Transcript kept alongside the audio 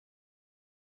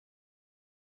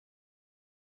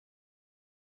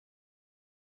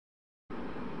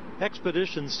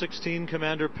Expedition 16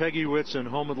 Commander Peggy Whitson,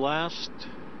 home at last.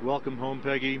 Welcome home,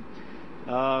 Peggy.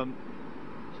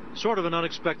 Sort of an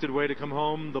unexpected way to come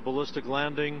home, the ballistic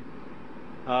landing.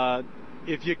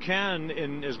 If you can,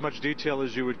 in as much detail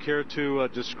as you would care to,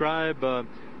 describe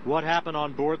what happened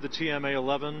on board the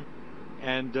TMA-11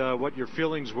 and what your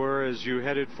feelings were as you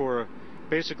headed for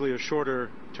basically a shorter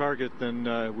target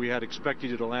than we had expected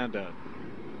you to land at.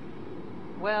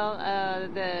 Well,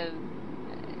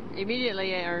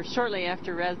 immediately or shortly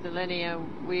after Res de Linea,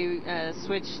 we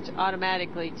switched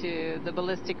automatically to the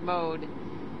ballistic mode,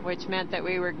 which meant that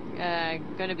we were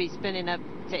going to be spinning up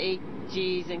to 8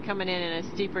 Gs and coming in a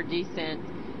steeper descent.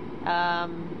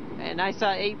 And I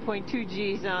saw 8.2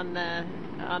 Gs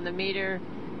on the meter,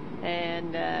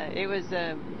 and it was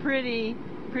pretty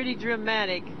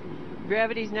dramatic.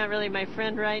 Gravity's not really my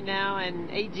friend right now, and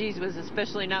 8 Gs was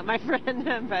especially not my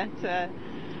friend. But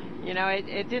you know,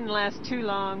 it didn't last too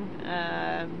long.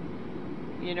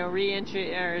 You know,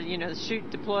 re-entry, or the shoot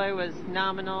deploy was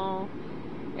nominal,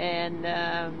 and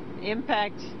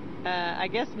impact, I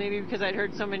guess maybe because I'd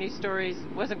heard so many stories,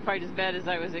 wasn't quite as bad as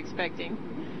I was expecting.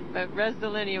 But Res de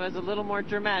Linea was a little more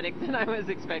dramatic than I was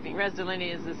expecting. Res de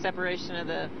Linea is the separation of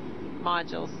the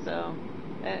modules, so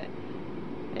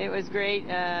it was great.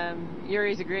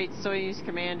 Yuri's a great Soyuz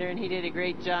commander, and he did a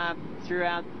great job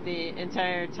throughout the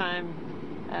entire time,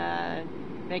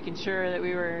 making sure that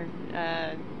we were,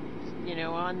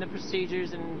 on the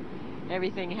procedures and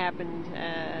everything happened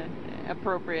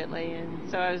appropriately. And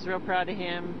so I was real proud of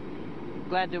him.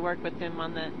 Glad to work with him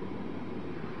on that.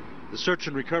 The search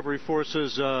and recovery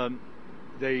forces,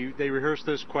 they rehearse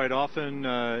this quite often.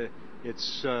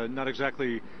 It's not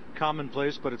exactly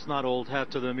commonplace, but it's not old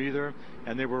hat to them either.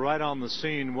 And they were right on the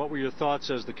scene. What were your thoughts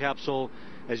as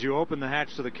you opened the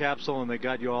hatch to the capsule and they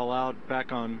got you all out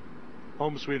back on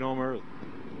home sweet home Earth?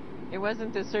 It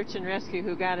wasn't the search and rescue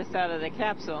who got us out of the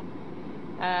capsule.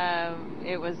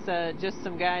 It was just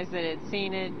some guys that had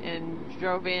seen it and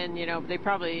drove in. They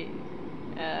probably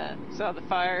saw the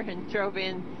fire and drove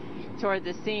in toward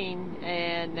the scene.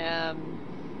 And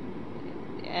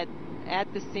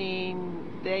at the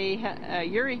scene,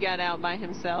 Yuri got out by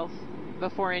himself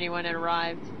before anyone had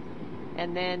arrived.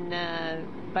 And then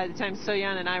by the time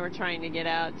Soyan and I were trying to get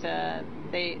out,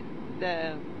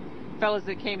 the fellows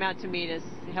that came out to meet us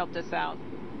helped us out.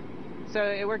 So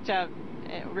it worked out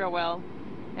real well,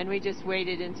 and we just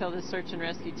waited until the search and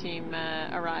rescue team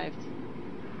arrived.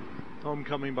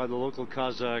 Homecoming by the local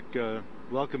Kazakh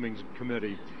welcoming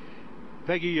committee.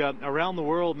 Peggy, around the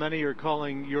world, many are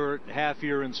calling your half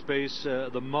year in space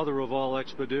the mother of all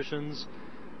expeditions.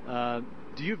 Do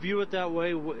you view it that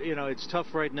way? It's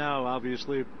tough right now,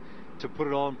 obviously, to put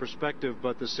it all in perspective,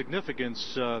 but the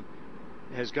significance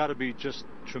has got to be just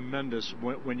tremendous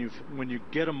when you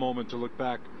get a moment to look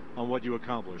back on what you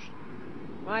accomplished.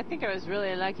 Well, I think I was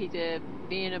really lucky to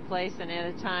be in a place and at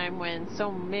a time when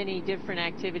so many different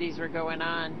activities were going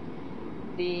on.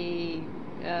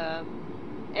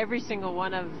 Every single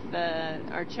one of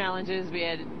our challenges, we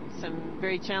had some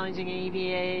very challenging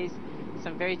EVAs,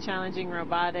 some very challenging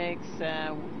robotics,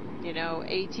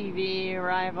 ATV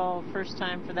arrival, first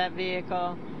time for that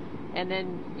vehicle. And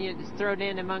then just thrown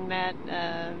in among that,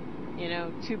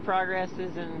 2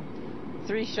 progresses and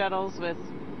 3 shuttles with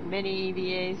many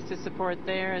EVAs to support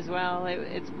there as well.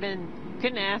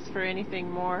 Couldn't ask for anything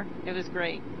more. It was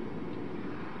great.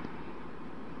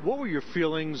 What were your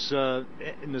feelings,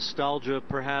 nostalgia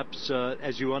perhaps,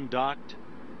 as you undocked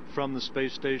from the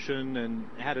space station and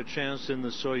had a chance in the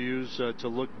Soyuz to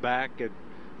look back at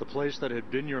the place that had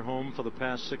been your home for the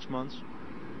past 6 months?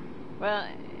 Well,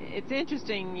 it's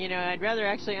interesting, I'd rather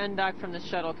actually undock from the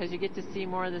shuttle because you get to see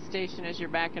more of the station as you're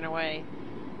backing away.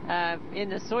 In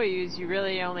the Soyuz, you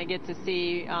really only get to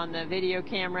see on the video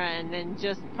camera and then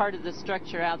just part of the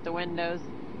structure out the windows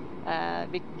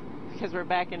because we're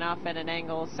backing off at an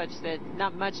angle such that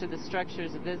not much of the structure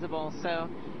is visible. So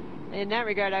in that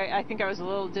regard, I think I was a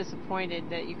little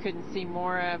disappointed that you couldn't see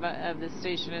more of the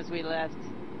station as we left.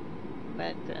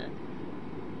 But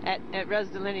at Res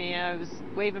de Linea, I was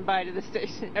waving bye to the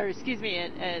station, or excuse me,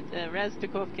 at Res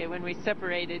Tukovka, when we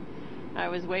separated, I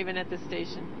was waving at the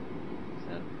station.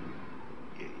 So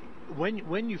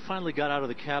when you finally got out of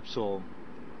the capsule,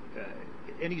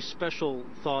 any special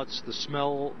thoughts? The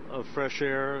smell of fresh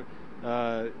air,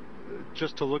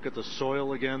 just to look at the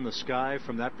soil again, the sky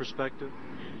from that perspective?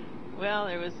 Well,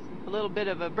 there was a little bit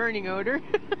of a burning odor.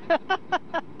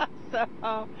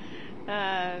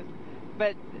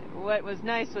 But what was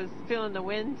nice was feeling the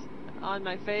wind on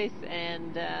my face,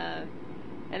 and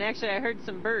actually I heard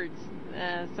some birds,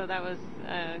 so that was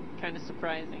kind of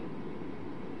surprising.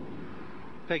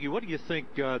 Peggy, what do you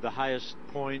think the highest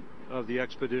point of the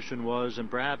expedition was, and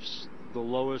perhaps the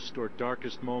lowest or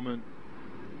darkest moment?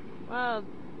 Well,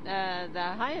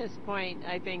 the highest point,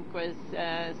 I think, was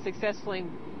successfully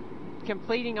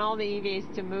completing all the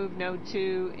EVAs to move Node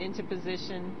 2 into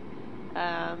position.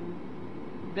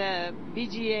 The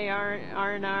BGA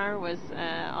R&R was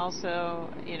also,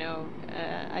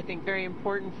 I think very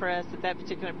important for us at that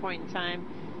particular point in time.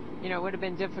 It would have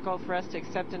been difficult for us to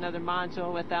accept another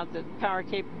module without the power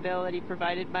capability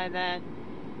provided by that.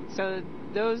 So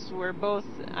those were both,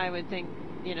 I would think,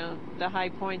 the high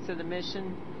points of the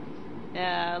mission.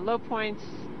 Low points,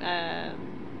 hard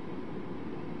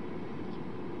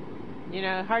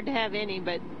to have any,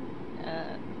 but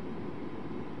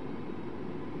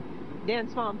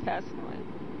Dan's mom passed away.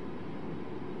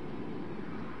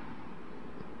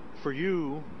 For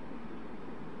you,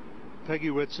 Peggy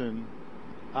Whitson,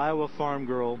 Iowa farm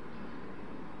girl,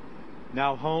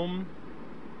 now home,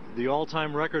 the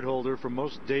all-time record holder for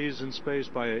most days in space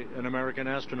by an American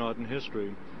astronaut in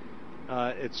history.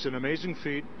 It's an amazing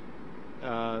feat.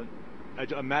 A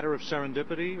matter of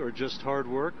serendipity or just hard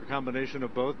work, a combination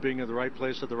of both, being at the right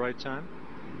place at the right time?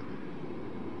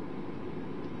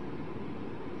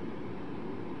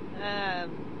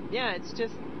 Yeah, it's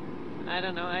just, I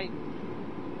don't know.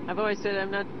 I've always said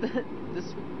I'm not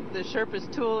the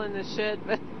sharpest tool in the shed,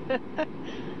 but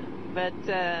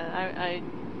I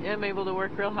am able to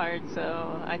work real hard.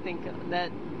 So I think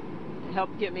that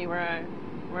helped get me where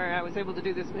I was able to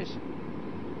do this mission.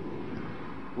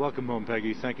 Welcome home,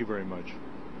 Peggy. Thank you very much.